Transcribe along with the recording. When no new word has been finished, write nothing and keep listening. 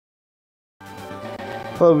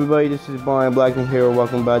Hello everybody, this is Brian Blackman here.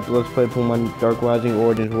 Welcome back to Let's Play Pokemon Dark Rising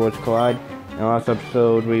Origins Worlds Collide. In the last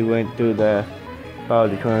episode, we went through the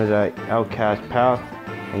trainers at Outcast Path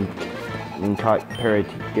and caught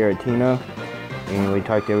Giratina, and we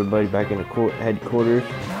talked to everybody back in the headquarters.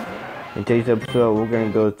 In today's episode, we're going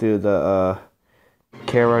to go through the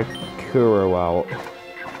Karakura Route.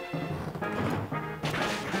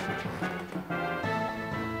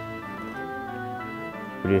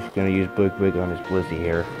 We're just going to use Blick on this Blissey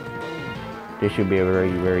here. This should be a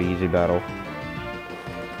very easy battle.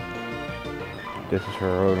 This is her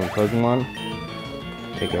own Pokemon.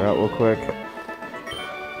 Take her out real quick.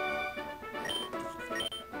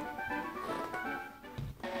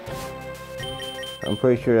 I'm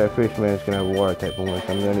pretty sure that Fishman is going to have a water type of one,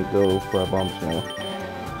 so I'm going to go for a Bomb Snow.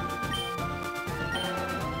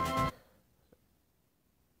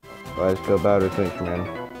 Let's go battle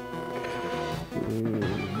Fishman.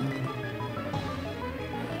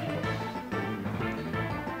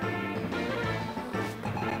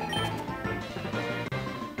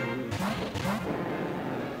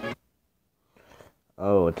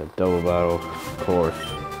 Oh, it's a double battle, of course.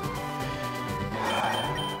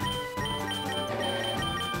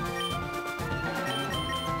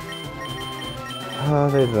 Oh,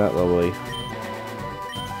 there's that lovely.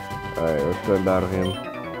 Alright, let's go and battle him.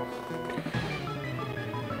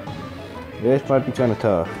 This might be kind of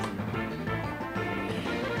tough.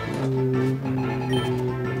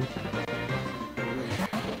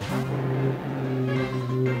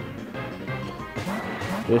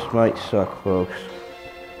 This might suck, folks.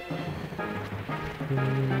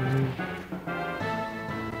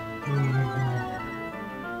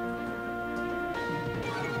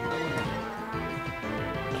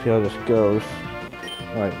 See how this goes.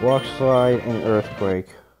 Alright, Rock Slide and Earthquake.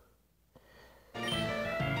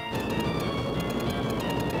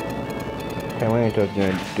 Tailwind gonna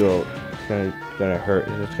do it. It's gonna hurt.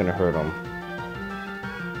 It's gonna hurt him.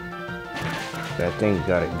 That thing's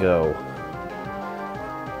gotta go.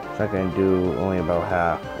 It's not gonna do only about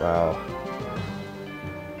half. Wow.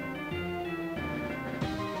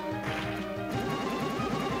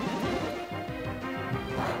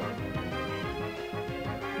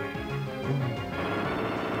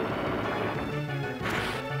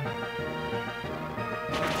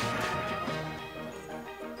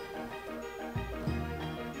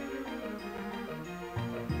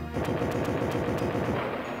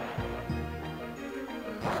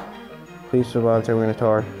 Please survive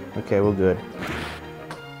Tyranitar. Okay, we're good.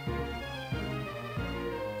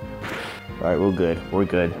 Alright, we're good. We're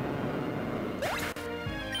good.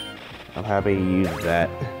 I'm happy you used that.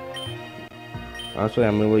 Honestly,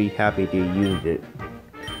 I'm really happy you used it.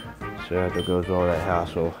 So I have to go through all that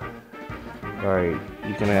hassle. Alright,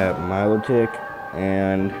 you can have Milotic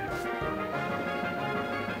and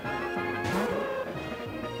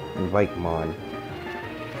Vikemon.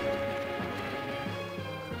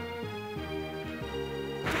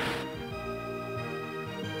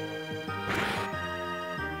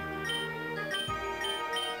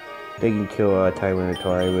 They can kill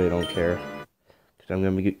Tyranitar, I really don't care. Because I'm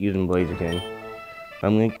going to be using Blaziken.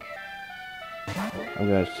 I'm going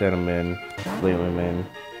to set him in, leave him in.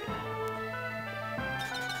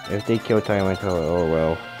 If they kill Tyranitar, oh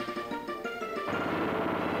well.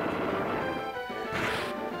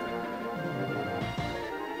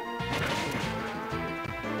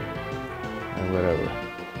 And whatever.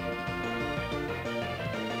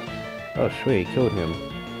 Oh sweet, killed him.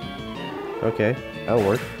 Okay, that'll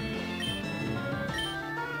work.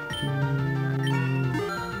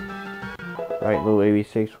 Alright, little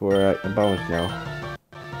 86, we're at the bonus now.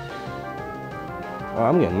 Oh,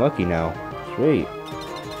 I'm getting lucky now. Sweet.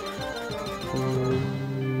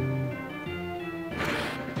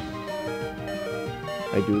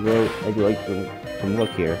 I do like some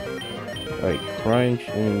luck here. Alright, Crunch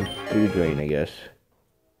and Dew Drain, I guess.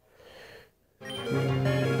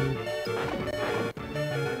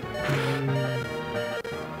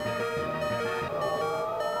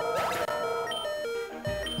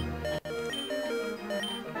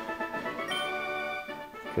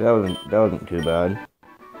 That wasn't too bad.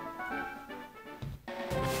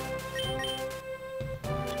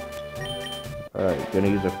 Alright, gonna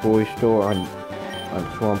use a full restore on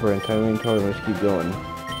Swampert and Tyranitar. Let's keep going.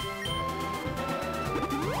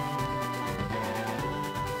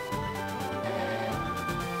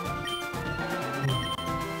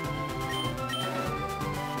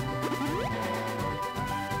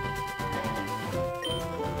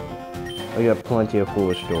 I got plenty of full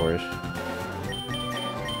restores.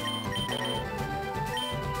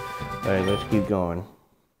 Alright, let's keep going.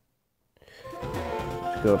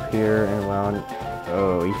 go up here and around.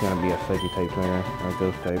 Oh, he's gonna be a psychic type trainer, or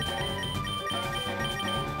ghost type.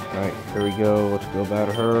 Alright, here we go. Let's go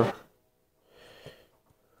battle her.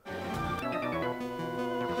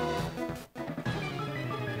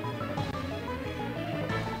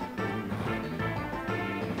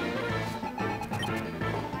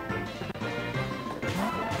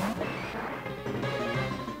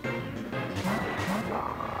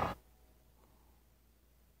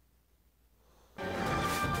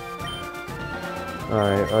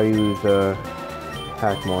 Alright, I'll use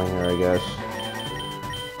Hackmore here, I guess.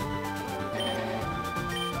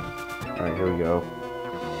 Alright, here we go.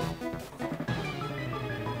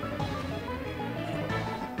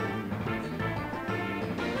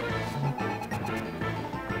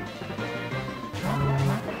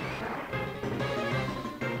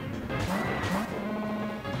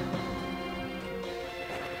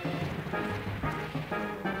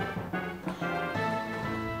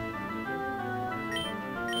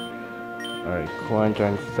 Alright, Crunch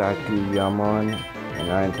on Sakuyamon,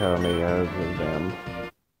 and I tell me how to do them.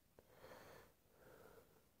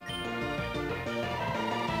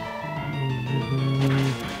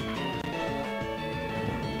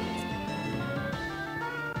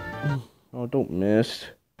 Oh, don't miss.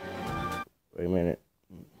 Wait a minute.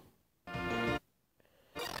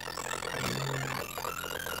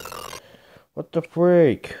 What the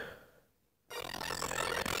freak?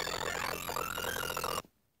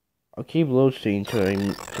 I'll keep load staying till I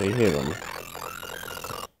hit him.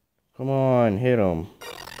 Come on, hit him.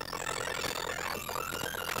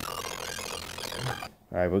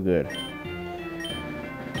 Alright, we're good.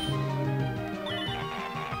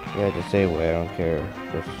 You have to say what, I don't care.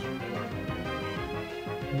 Just...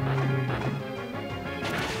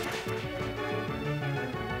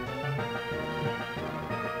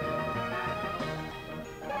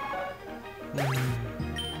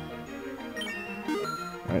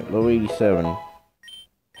 Alright, low 87.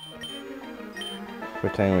 For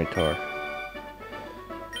Tang Retard.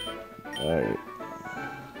 Alright.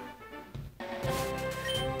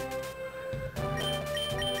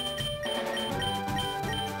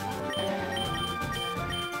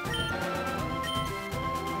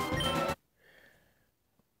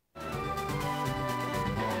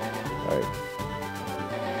 Alright.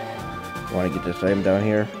 Want to get this item down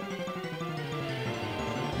here?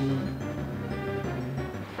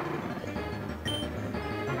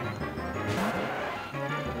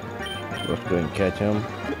 Let's go and catch him.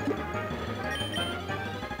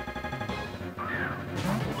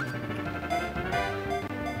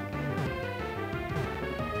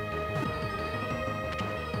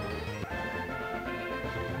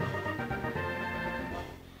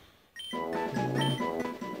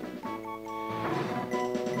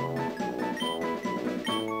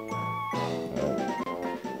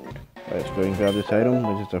 Let's go and grab this item,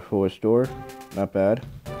 which is a full store. Not bad.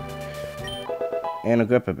 And a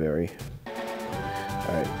grappa berry.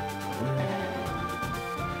 Alright.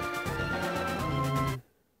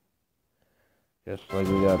 Just like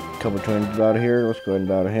we got a couple trainers out of here, let's go ahead and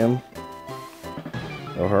battle him.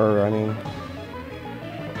 Or her, I mean.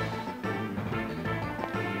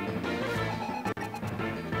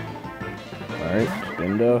 Alright,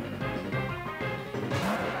 Linda.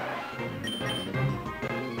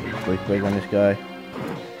 Quick on this guy.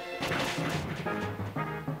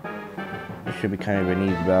 This should be kind of an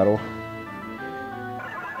easy battle.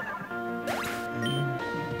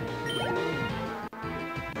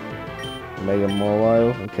 Mega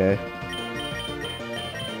Mobile, okay.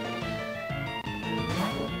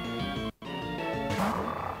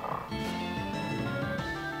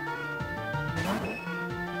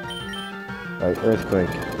 Alright, Earthquake.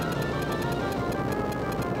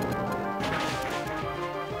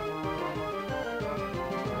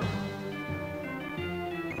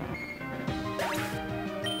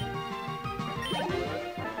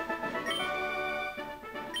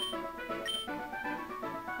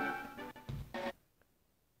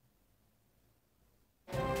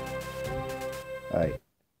 Alright.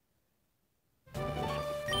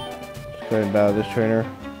 Let's go ahead and battle this trainer.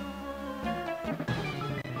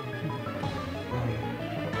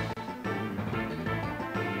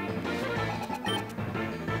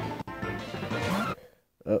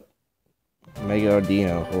 Oh. Mega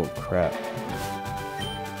Ardino. Oh crap.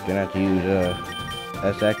 Gonna have to use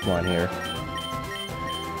SX1 here.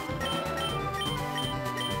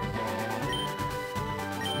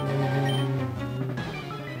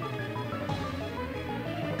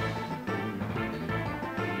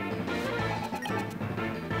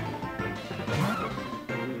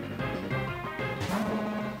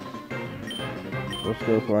 Let's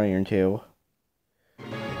go for Iron Tail.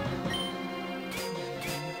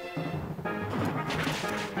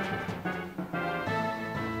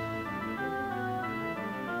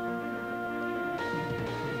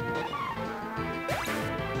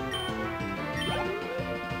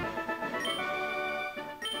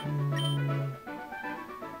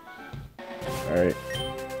 Alright.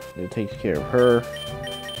 It takes care of her.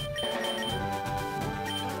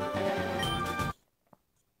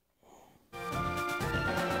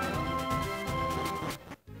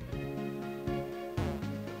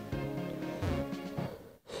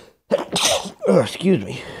 Oh, excuse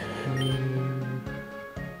me.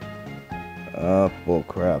 Bull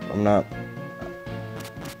crap. I'm not.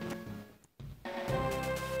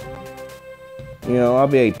 You know, I'll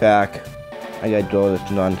be right back. I gotta do all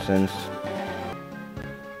this nonsense.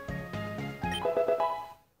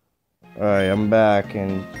 Alright, I'm back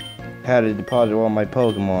and had to deposit all my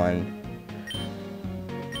Pokemon.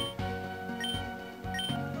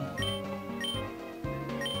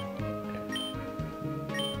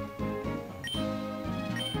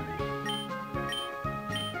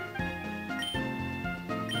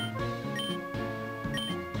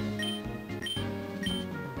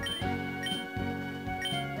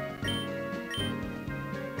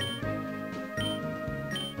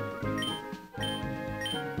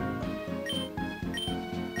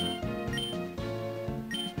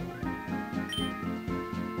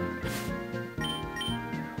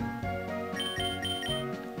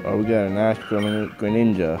 Oh, we got an Astro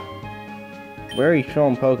Greninja. Very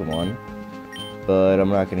strong Pokemon, but I'm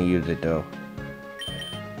not gonna use it though.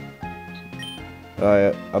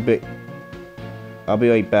 Alright, I'll be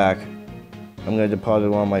right back. I'm gonna deposit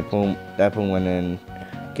one of my that Pokemon and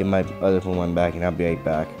get my other Pokemon back, and I'll be right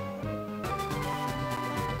back.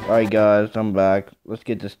 Alright guys, I'm back. Let's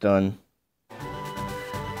get this done.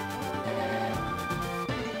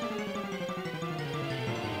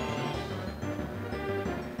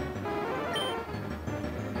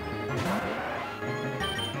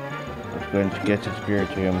 Going to get the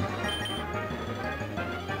Spiritomb.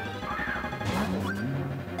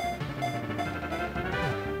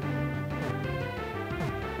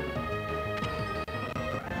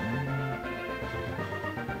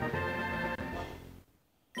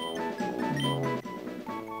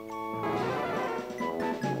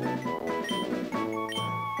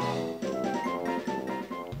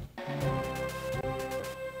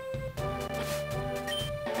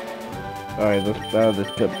 Alright, let's battle this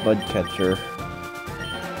bud catcher.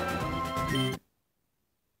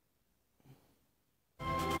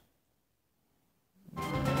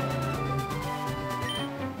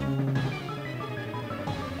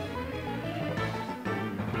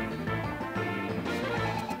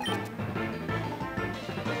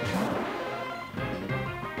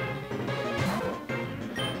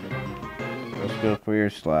 Let's go for your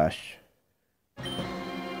slash.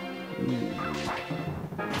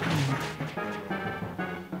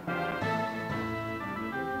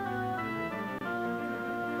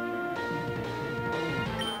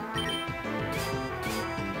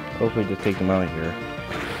 Hopefully just take them out here.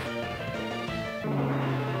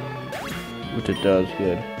 Which it does,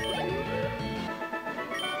 good.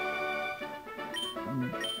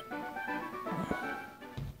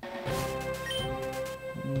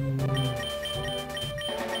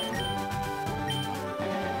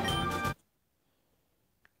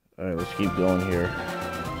 Alright, let's keep going here.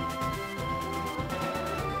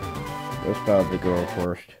 Let's battle the girl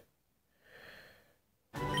first.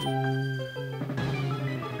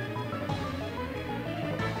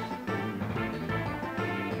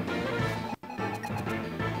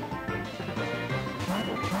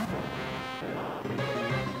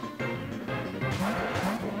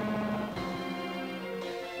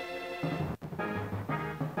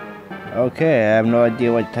 Okay, I have no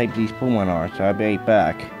idea what type these Pokemon are, so I'll be right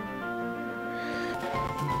back.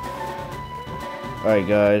 Alright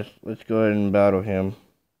guys, let's go ahead and battle him.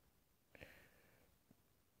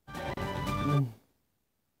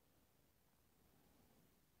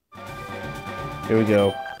 Here we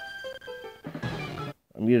go.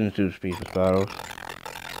 I'm using Super Speed for battle.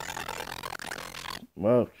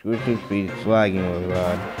 Well, screw Super Speed, it's lagging really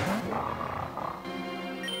bad.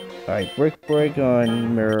 Alright, Brick Break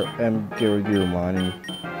on Mirror and Garagumon,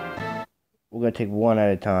 and we're gonna take one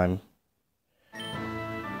at a time.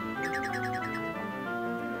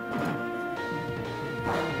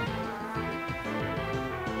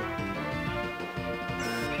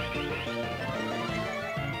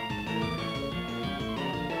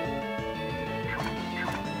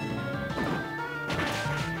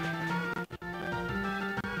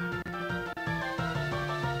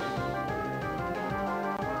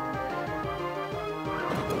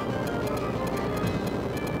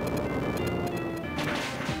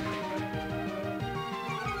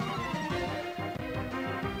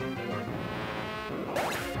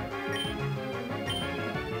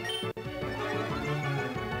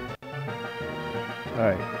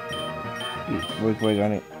 Alright. Break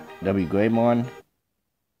on it. W Greymon,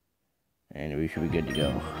 and we should be good to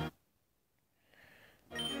go.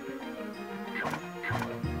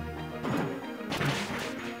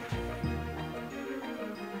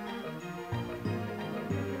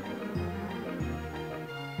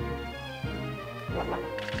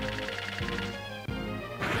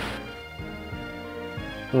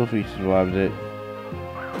 Hopefully he survives it.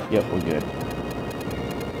 Yep, we're good.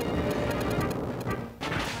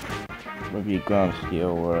 Maybe ground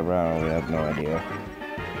steel or around, we have no idea.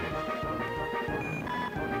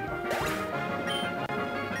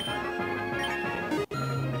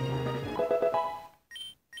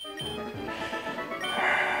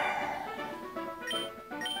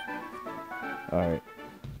 Alright.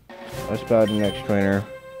 Let's battle the next trainer.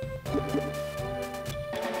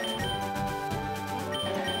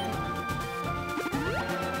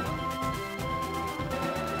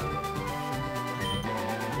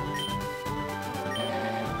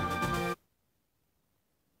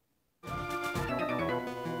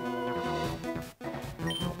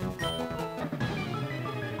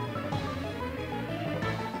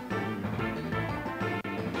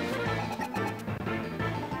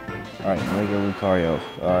 Alright, Mega Lucario.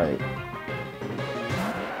 Alright.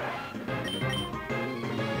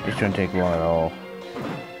 This shouldn't take long at all.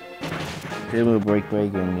 Hit him with break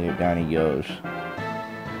and down he goes.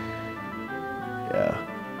 Yeah.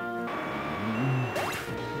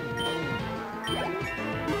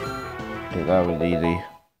 Okay, that was easy.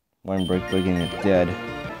 One break and it's dead.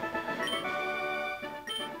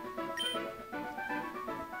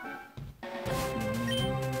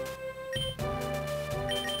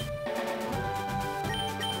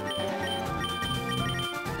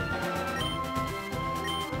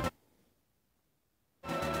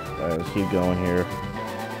 Alright, let's keep going here.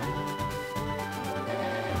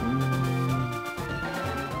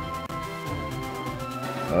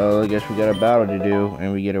 Well, I guess we got a battle to do,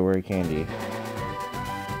 and we get a rare candy.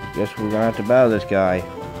 Guess we're gonna have to battle this guy.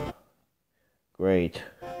 Great.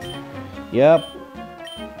 Yep.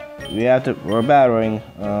 We're battling.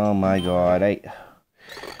 Oh my god,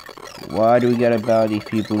 why do we gotta battle these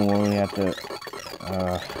people when we have to,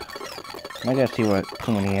 I gotta see what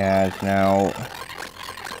someone he has now.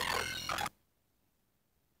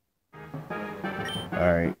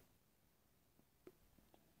 Alright.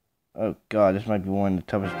 Oh god, this might be one of the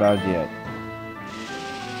toughest battles yet.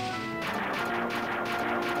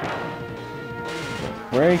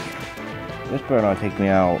 Break? This better not take me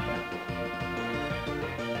out.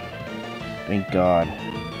 Thank god.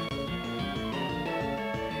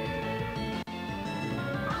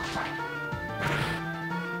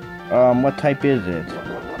 What type is it?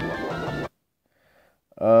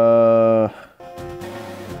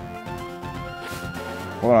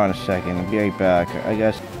 Hold on a second, I'll be right back. I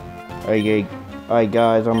guess. Alright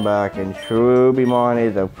guys, I'm back, and Shrubimon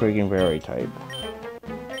is a freaking fairy type.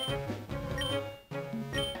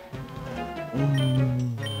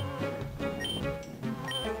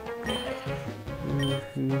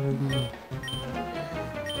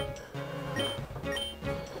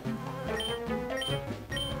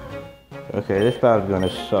 Okay, this battle's gonna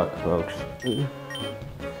suck, folks.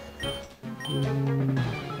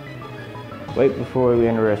 Right before we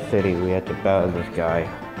enter a city, we have to battle this guy.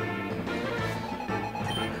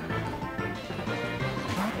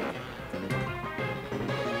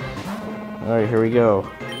 Alright, here we go.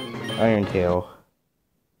 Iron Tail.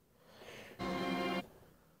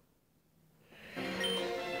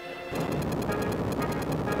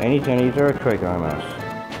 And he's gonna use Earthquake on us.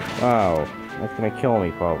 Wow, that's gonna kill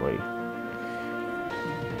me probably.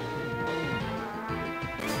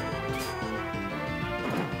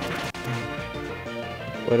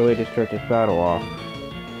 What a way to start this battle off.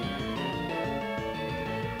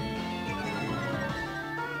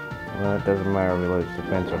 Well, it doesn't matter if we lose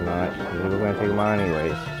defense or not, because we're going to take him on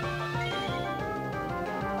anyways.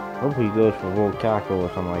 Hopefully he goes for Volt Tackle or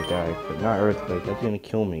something like that, but not Earthquake, that's going to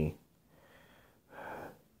kill me.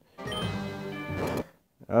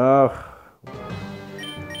 Oh.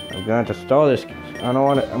 I'm going to have to stall this. I don't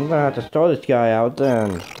want to. I'm going to have to stall this guy out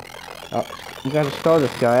then. I'm going to stall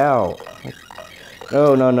this guy out.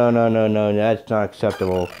 No, no, no, no, no, no, that's not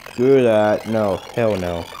acceptable. Screw that. No, hell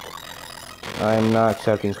no. I'm not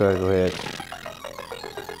accepting critical hits.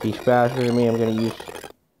 He's faster than me, I'm gonna use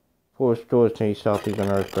 4 stores to stop these on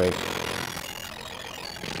Earthquake.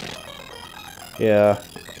 Yeah.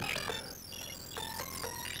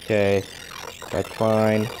 Okay. That's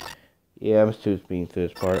fine. Yeah, I'm still speeding through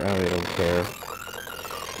this part, I really don't care.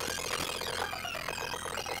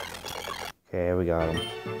 Okay, we got him.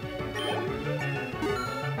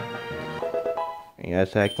 And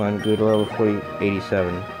that's attack one, good level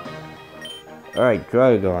 87. Alright,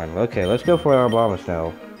 Dragon. Okay, let's go for our bombs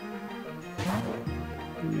now.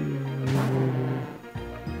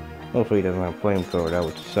 Hopefully he doesn't have flamethrower, that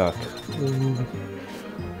would suck.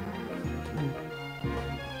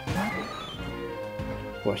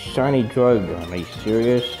 What, shiny Dragon? Are you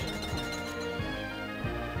serious?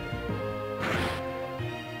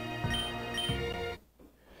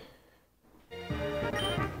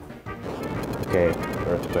 Okay,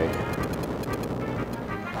 earthquake.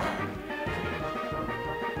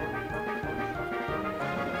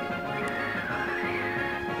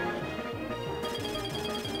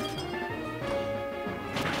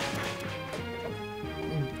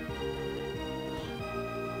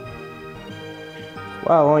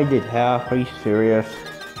 Wow, I only did half. Are you serious?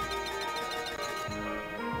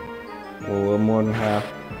 Well, a little more than half.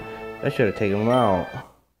 I should have taken him out.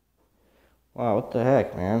 Wow, what the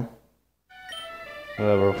heck, man?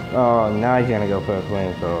 Whatever. Oh, now he's gonna go for a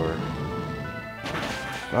flamethrower.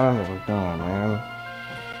 Son of a gun, man.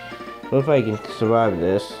 What if I can survive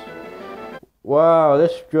this? Wow,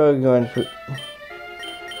 this drug gun.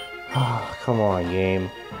 Oh, come on, game.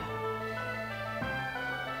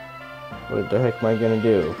 What the heck am I gonna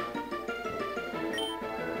do?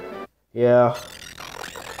 Yeah.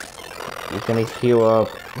 He's gonna heal up.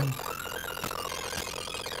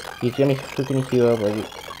 He's gonna freaking heal up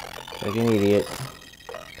like an idiot.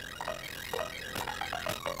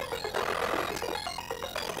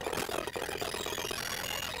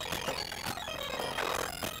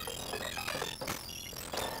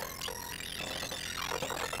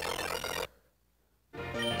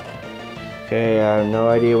 Okay, I have no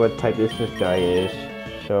idea what type this guy is,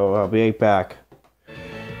 so I'll be right back.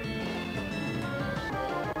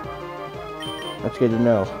 That's good to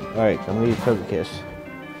know. Alright, so I'm gonna use Togekiss.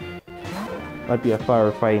 Might be a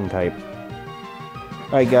firefighting type.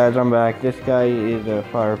 Alright guys, I'm back. This guy is a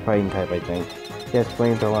firefighting type, I think. He has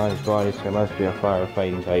flamethrower on his body, so it must be a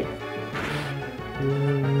firefighting type.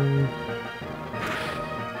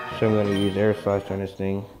 So I'm gonna use Air Slash on this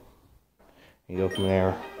thing. And go from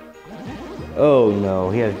there. Oh no,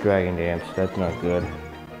 he has Dragon Dance. That's not good.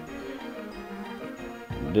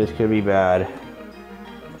 This could be bad.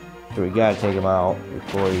 So we gotta take him out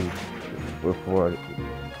before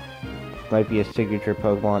might be a signature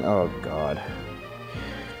Pokemon. Oh god.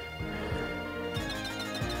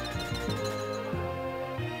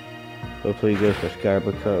 Hopefully he goes for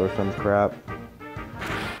Skybrica or some crap.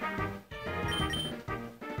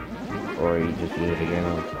 Or he just use it again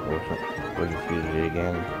or just use it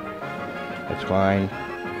again. That's fine.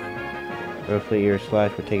 Hopefully Air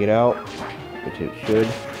Slash will take it out, which it should.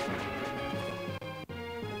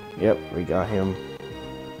 Yep, we got him.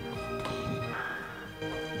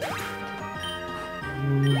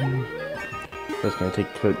 That's gonna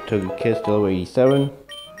take Togekiss to level 87.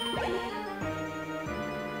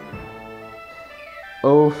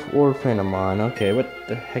 Oh, or Phenomon. Okay, what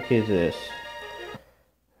the heck is this?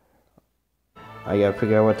 I gotta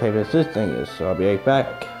figure out what type this thing is, so I'll be right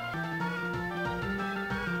back.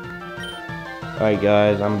 Alright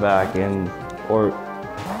guys, I'm back, and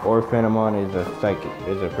Phenomon is a psychic,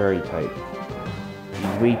 is a fairy type.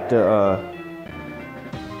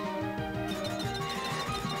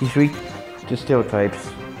 He's weak to steel types.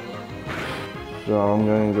 So I'm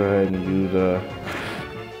gonna go ahead and use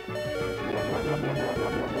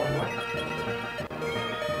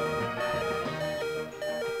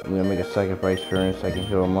I'm gonna make a sacrifice for him so I can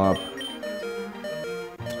heal him up.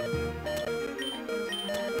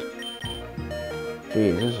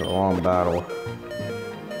 Jeez, this is a long battle.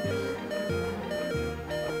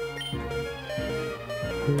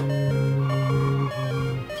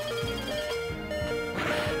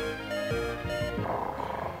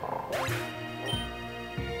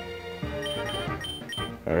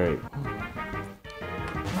 Alright.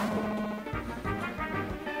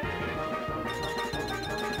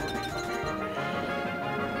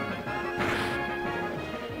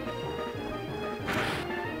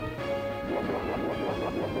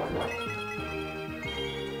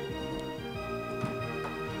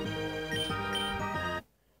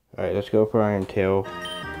 Alright, let's go for Iron Tail.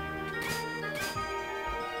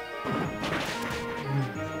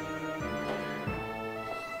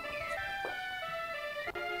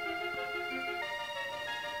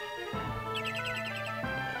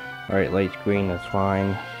 Alright, light green, that's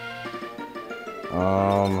fine.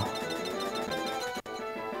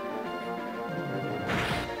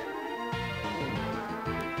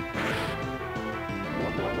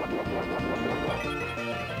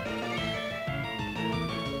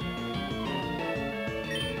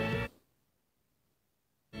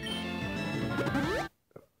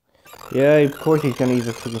 Yeah, of course he's gonna use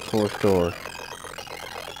a freaking full store.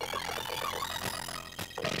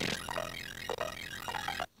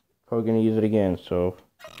 probably gonna use it again, so.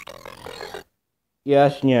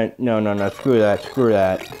 Yes, yeah, no, screw that,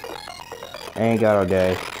 I ain't got all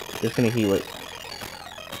day. Just gonna heal it.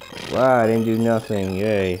 Wow, I didn't do nothing,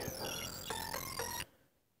 yay.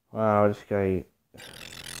 Wow, this guy's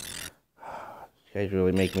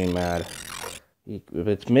really making me mad. If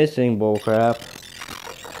it's missing, bullcrap.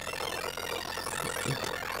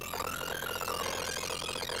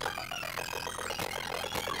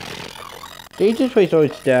 Did he just waste all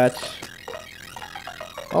his stats?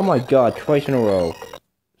 Oh my god, twice in a row.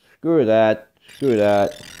 Screw that.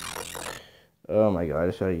 Oh my god,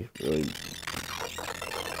 this guy's really...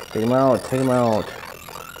 Take him out.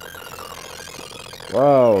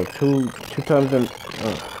 Wow, two times in...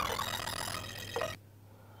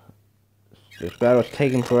 This battle's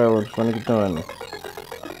taking forever, I'm trying to get done.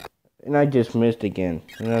 And I just missed again.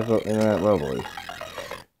 Isn't that lovely?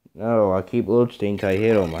 No, I'll keep loading till I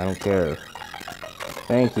hit him, I don't care.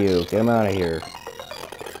 Thank you, get him out of here.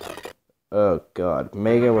 Oh god,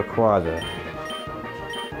 Mega Rayquaza.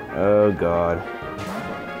 Oh god.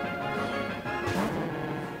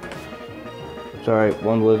 Sorry,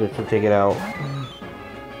 one blizzard should take it out.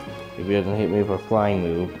 If he doesn't hit me with a flying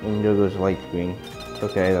move, and there goes light screen.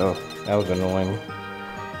 Okay though, that was annoying.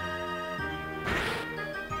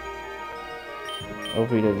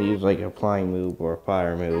 Hopefully he doesn't use like a flying move or a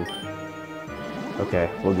fire move. Okay,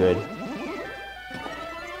 we're good.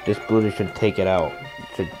 This blizzard should take it out.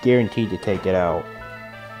 Should guarantee to take it out.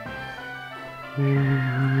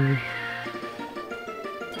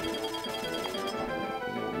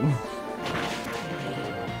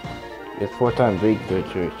 It's 4 times weak, so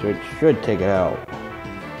it should take it out.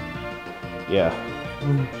 Yeah.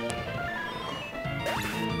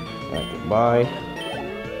 Alright, goodbye.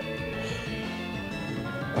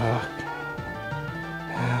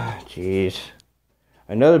 Jeez.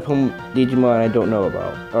 Another Digimon I don't know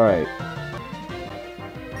about. Alright.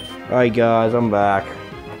 Alright guys, I'm back.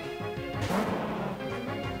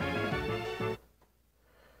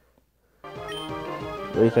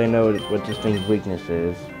 At least I know what this thing's weakness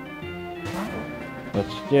is. But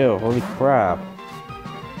still, holy crap.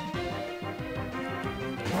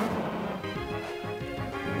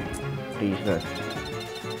 Jesus.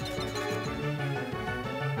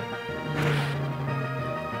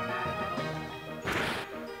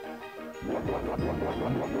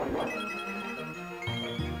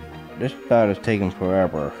 This battle is taking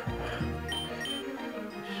forever.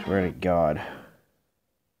 I swear to God.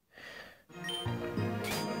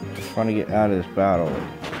 Just want to get out of this battle.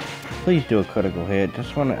 Please do a critical hit. I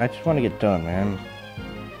just want to get done, man.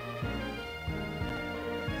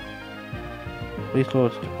 Please lower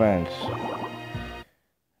its defense.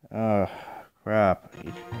 Oh, crap.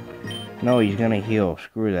 No, he's gonna heal.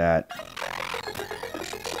 Screw that.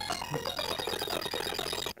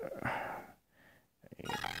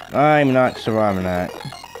 I'm not surviving that.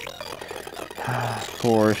 Of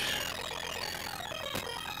course.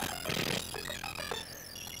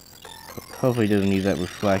 Hopefully he doesn't use that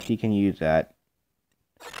reflect. He can use that.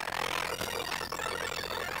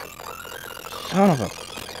 Son of a...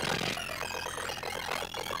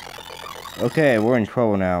 Okay, we're in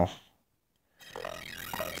trouble now.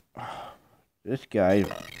 This guy...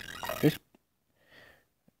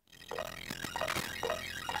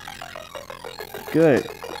 Good.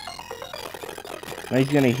 Now he's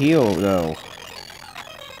gonna heal, though.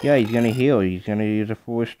 Yeah, he's gonna heal. He's gonna use a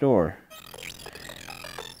full restore.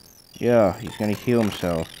 Yeah, he's gonna heal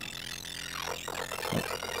himself.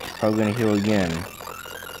 Probably gonna heal again.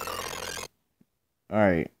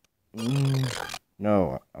 Alright.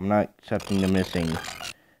 No, I'm not accepting the missing.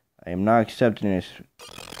 I am not accepting this.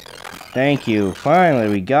 Thank you. Finally,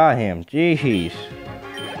 we got him. Jeez.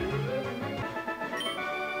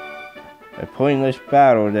 A pointless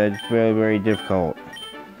battle that's very, very difficult.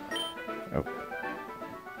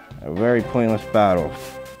 A very pointless battle.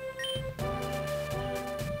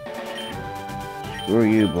 Screw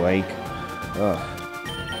you, Blake. Ugh.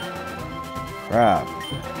 Crap.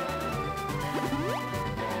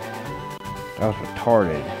 That was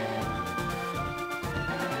retarded.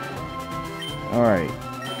 Alright.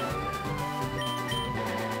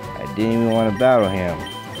 I didn't even want to battle him.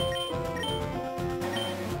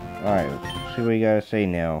 Alright, let's see what you gotta say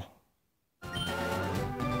now.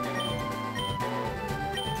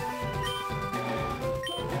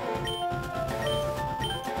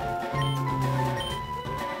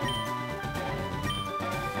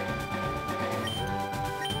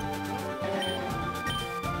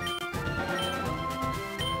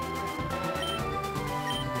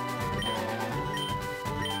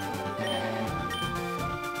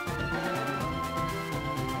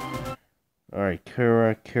 Alright,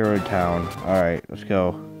 Karakura Town. Alright, let's go.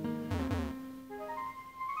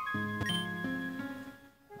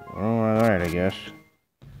 Alright, I guess.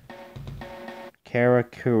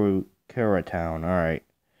 Karakura Town. Alright.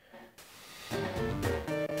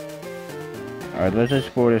 Alright, let's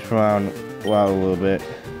explore this around a little bit.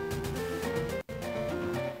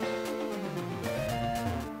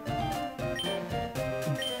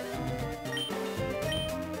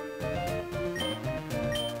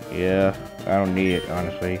 Yeah, I don't need it,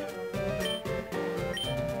 honestly.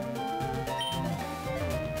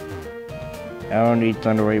 I don't need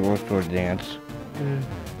Thunder Wave or Sword Dance.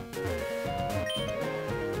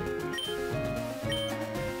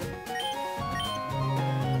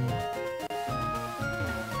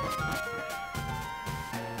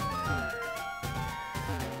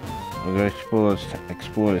 We're gonna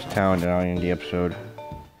explore this town down in the episode.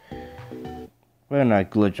 Better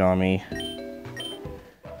not glitch on me.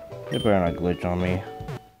 They better not glitch on me.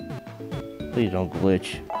 Please don't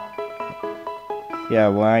glitch. Yeah,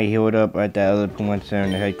 when I healed up at that other Pokemon Center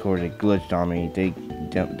in the headquarters, it glitched on me.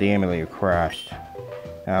 The emulator crashed.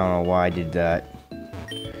 I don't know why I did that.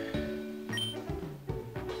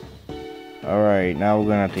 Alright, now we're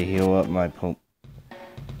gonna have to heal up my Pokemon.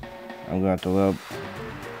 I'm gonna have to level.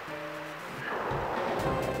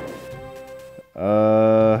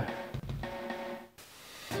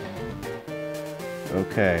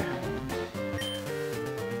 Okay.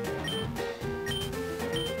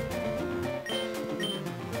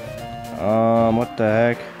 What the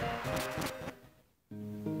heck?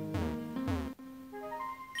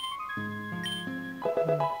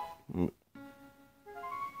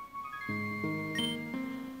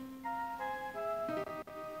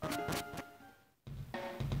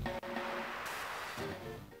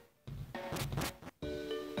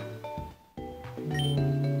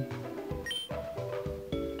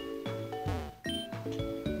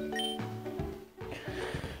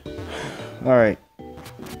 Alright.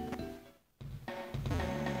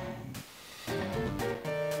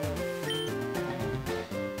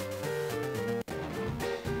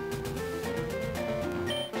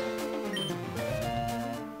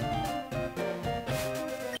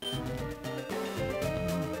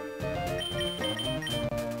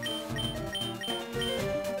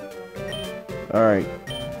 Alright.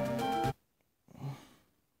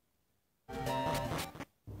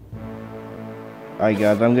 Alright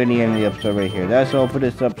guys, I'm gonna end the episode right here. That's all for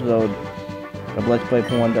this episode of Let's Play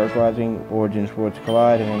Pokemon Dark Rising Origins Worlds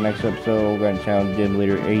Collide. And in the next episode, we're gonna challenge Gym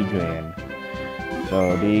Leader Adrian.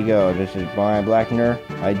 So there you go. This is Brian Blackner.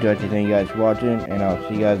 I'd like to thank you guys for watching, and I'll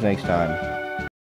see you guys next time.